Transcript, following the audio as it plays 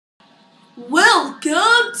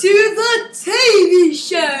Welcome to the TV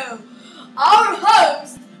show. Our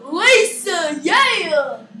host, Lisa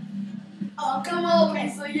Yale. Oh, come on,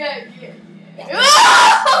 Lisa. Yeah.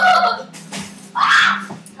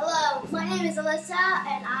 Hello, my name is Alyssa,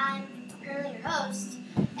 and I'm currently your host.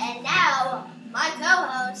 And now, my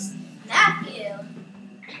co-host, Matthew.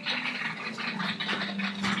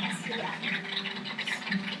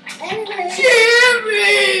 Anyway,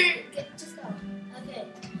 Jimmy. just go. Okay,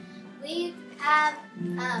 we have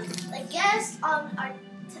a guest on our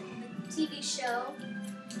TV show,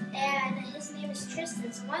 and his name is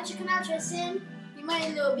Tristan. So why don't you come out, Tristan? You might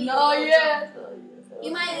as well be. No, yeah.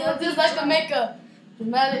 You might as well be. Just like to make a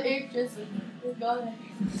dramatic interest.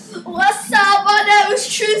 What's up? My name is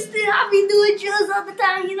Tristan. I be doing drills all the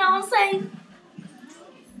time. You know what I'm saying?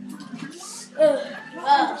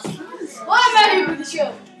 Why am I here with the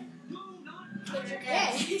show?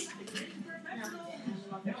 Okay.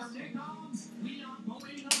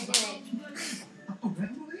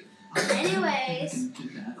 Anyways,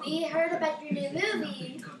 we heard about your new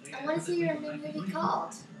movie. I want to see your new movie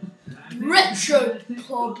called. Retro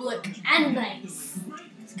Public Animes.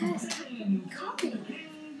 This guy's copying.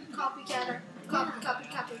 Copycatter. Copy.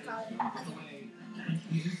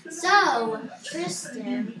 So,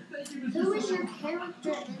 Tristan, who is your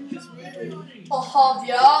character in this movie?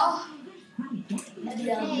 Javier.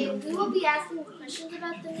 Okay, we will be asking questions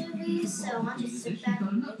about the movie, so why don't you sit back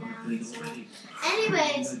and lay down. So,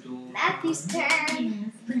 anyways, Matthew's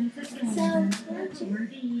turn. So,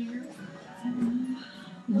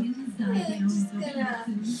 We're just gonna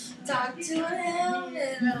talk to him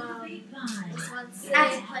and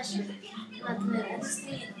ask a question about the movie. I just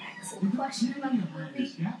need to ask a question about the movie.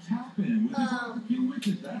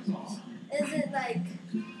 Is it like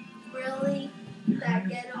really that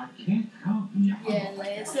ghetto? Yeah,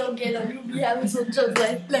 like it's so ghetto. You be having some jokes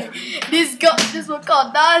like this one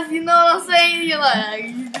called Nas, you know what I'm saying? You're like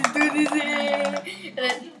you just do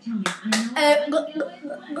this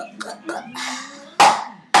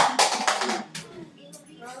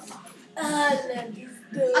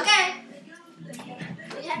Okay.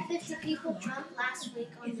 We had 50 people drunk last week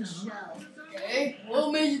on the show. Okay,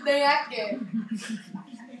 what made you think I care?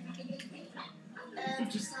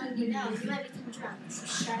 Just letting you know, you might become drunk, so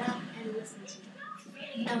shut up and listen to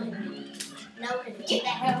me. No hitting. Get the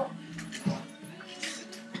hell.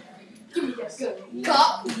 Give me that good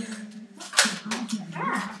cop.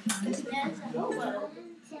 This man's a hobo.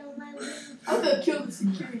 I'm gonna kill the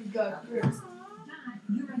security guard first.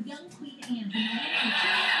 You're a young queen ant.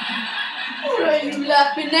 What are you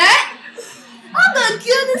laughing at? I'm gonna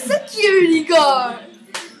kill the security guard.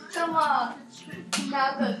 Come on.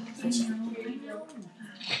 Now I'm gonna kill the security guard.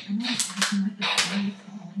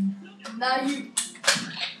 Now you.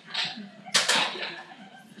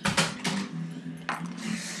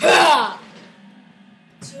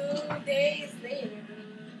 2 days later.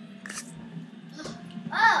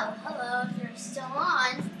 Oh, hello, if you're still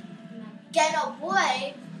on. Ghetto boy,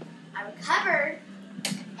 I recovered,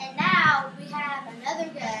 and now we have another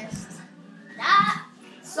guest.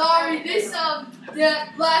 Sorry,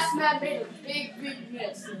 that last man made a big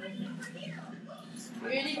mess.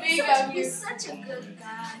 Really big out here. He's such a good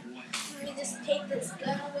guy. Let me just take this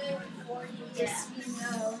gun away before you just,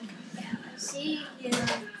 see,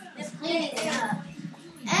 just clean it up.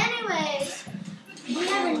 Anyways, we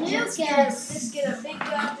have a new guest. Just get a big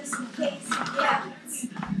gun just in case.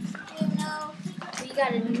 We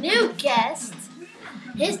got a new guest.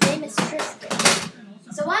 His name is Tristan.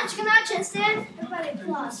 So why don't you come out, Tristan? Everybody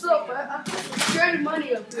applause. So, I put dirty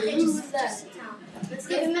money up there. Okay, Who's just that? sit down. Let's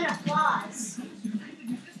give him an applause.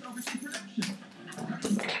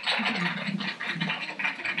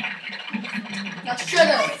 Now shut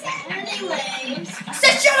up. Anyways, I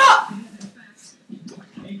said shut up!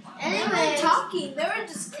 anyways. talking. They were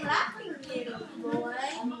just clapping you, boy.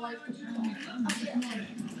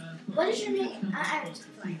 What is your name? I'm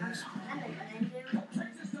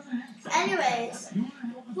Anyways,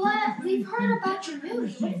 we've heard about your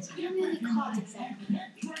movie. What is your movie called exactly?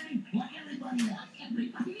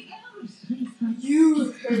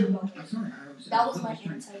 You heard about it. That was my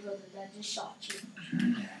anti-brother that just shot you.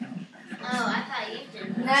 Oh, I thought you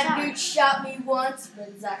did. That dude shot me once, but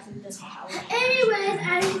it's actually just how it Anyways,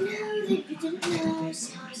 I know that you didn't know,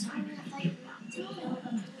 so sorry if I didn't know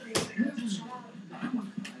about the movie. Shut up.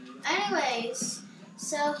 Anyways,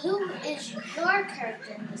 so who is your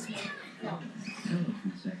character in this movie? No.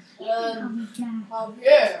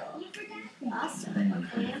 yeah. Awesome.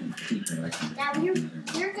 Okay. Now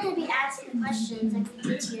you're going to be asking questions that can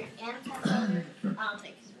get to your anti-brother. I don't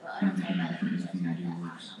think so. I don't care about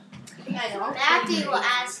it. I know. Matthew will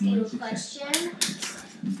ask you a question,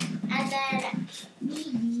 and then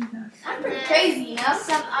I'm pretty crazy, you know?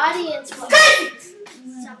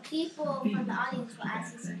 some people from the audience will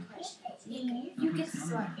ask you some questions. You get to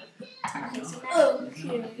start. Okay, so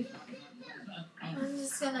Matthew. Okay. I'm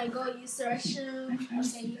just gonna go use the restroom.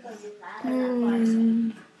 Okay, you go do that.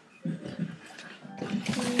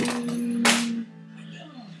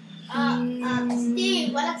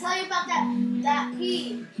 Steve, what I tell you about that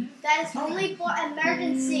pee? That is only for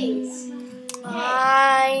emergencies.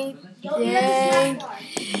 I Don't you have to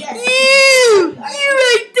snap think you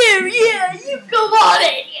right there, yeah, you come on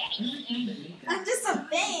in. I'm just a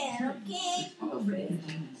fan, okay?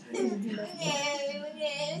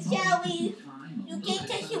 Shall we? You can't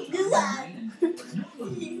touch your blue eye.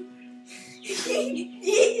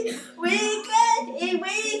 Wake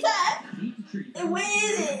up! Where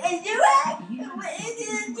is it? A Durag? Where is it?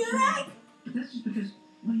 A Durag? That's just because,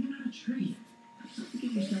 well, you're not a tree.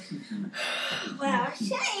 Give yourself some time. Well,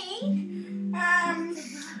 Shane,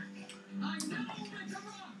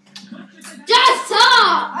 Just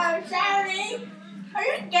stop! I'm sorry. Are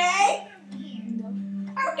you gay?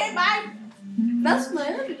 Okay, bye. That's my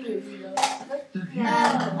other movie, though.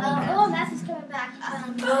 Matthew's coming back.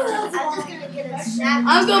 I'm just gonna get a snap.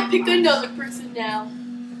 I'm gonna pick another person now.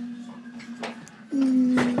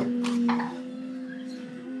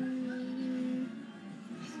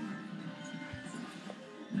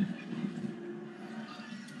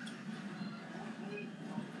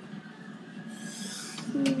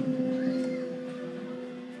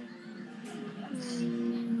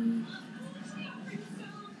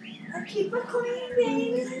 I'll keep it clean,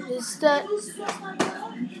 baby. Is that?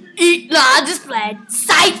 Eat large flag.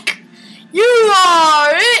 Psych! You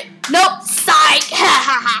are it! Nope, psych!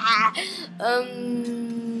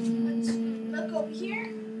 Look over here.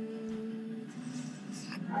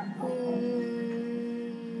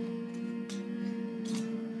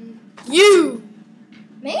 You!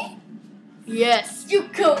 Me? Yes, you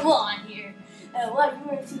come on here. Why you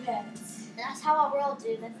wearing 2 hats? That's how I roll,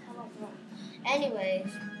 dude. That's how I roll.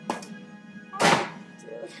 Anyways.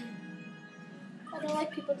 I don't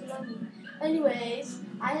like people to know me. Anyways,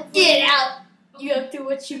 I have Get out! You have to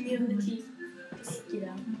watch humility. Just get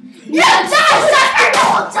out. Yeah, that's the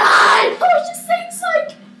whole time! I was just saying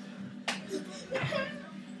psych!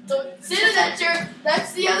 Don't sit in that chair.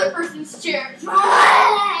 That's the other person's chair.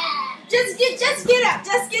 Just get up.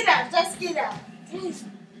 Just get up.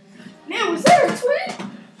 Man, was that a twin?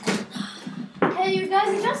 Hey, you guys,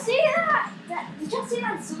 did y'all see that? Did y'all see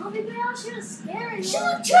that zombie girl? She was scary. She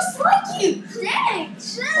looked just like you. Dang.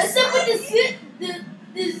 Except with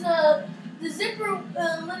the zipper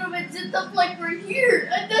a little bit zipped up like right here.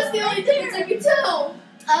 And that's the only difference I can tell.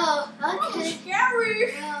 Oh, okay.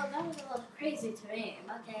 Scary. Well, that was a little crazy to me.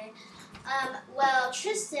 Okay. Well,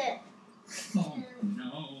 Tristan. Oh,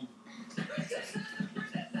 no.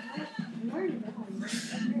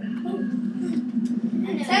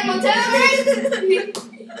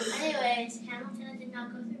 Anyways, Hamilton did not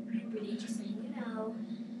go through puberty, just so you know.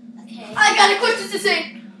 Okay. I got a question to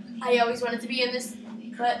say. I always wanted to be in this,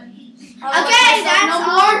 but Okay, that's no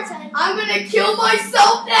all more. the time. I'm gonna kill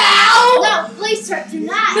myself now. No, please, sir, do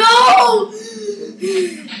not. No.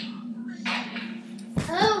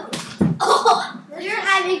 Oh, you're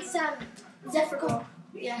having some difficult.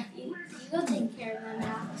 Yeah, you go take care of them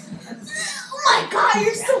now. Oh my God,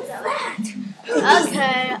 you're so fat.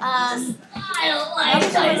 Okay, I don't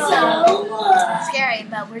like that was a myself. scary,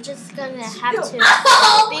 but we're just gonna have to.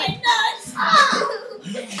 Oh my nuts.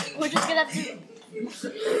 We're just gonna have to.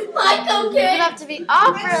 Mike, We're okay. gonna have to be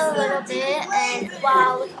off for a little bit, and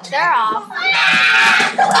while they're off,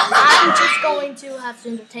 I'm just going to have to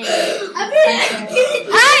entertain you.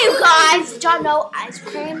 Hey, you guys! Did y'all know ice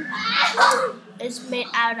cream is made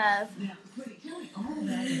out of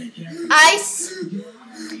ice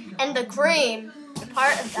and the cream? The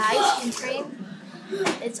part of the ice cream,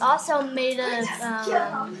 it's also made of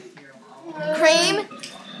cream,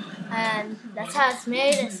 and that's how it's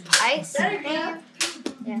made. It's ice cream.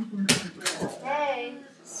 Yeah. Okay.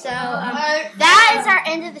 So that is our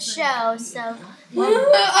end of the show. So.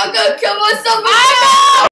 I'm gonna kill myself.